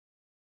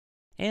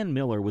Ann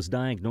Miller was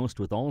diagnosed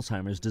with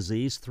Alzheimer's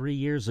disease 3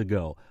 years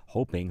ago.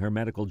 Hoping her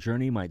medical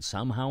journey might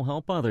somehow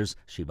help others,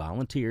 she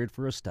volunteered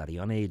for a study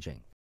on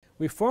aging.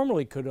 We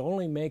formerly could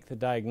only make the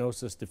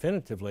diagnosis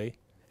definitively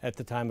at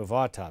the time of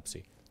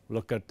autopsy.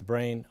 Look at the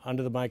brain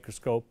under the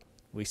microscope,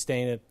 we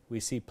stain it, we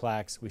see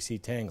plaques, we see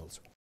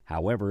tangles.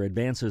 However,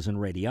 advances in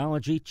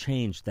radiology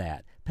changed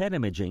that. PET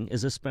imaging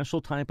is a special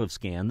type of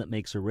scan that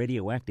makes a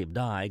radioactive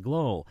dye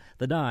glow.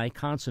 The dye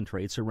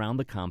concentrates around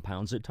the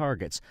compounds it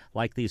targets,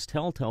 like these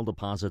telltale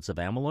deposits of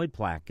amyloid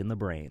plaque in the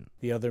brain.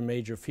 The other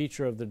major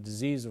feature of the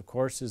disease, of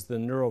course, is the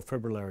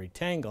neurofibrillary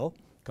tangle,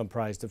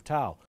 comprised of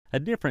tau. A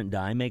different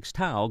dye makes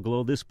tau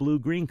glow this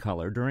blue-green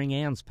color during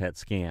Ann's PET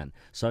scan.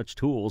 Such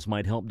tools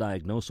might help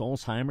diagnose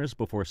Alzheimer's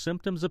before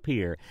symptoms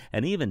appear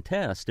and even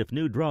test if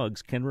new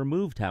drugs can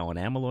remove tau and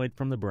amyloid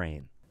from the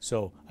brain.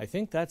 So I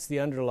think that's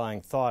the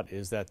underlying thought,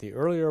 is that the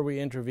earlier we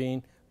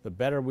intervene, the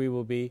better we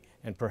will be,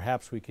 and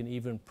perhaps we can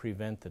even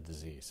prevent the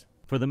disease.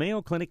 For the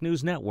Mayo Clinic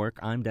News Network,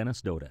 I'm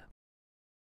Dennis Doda.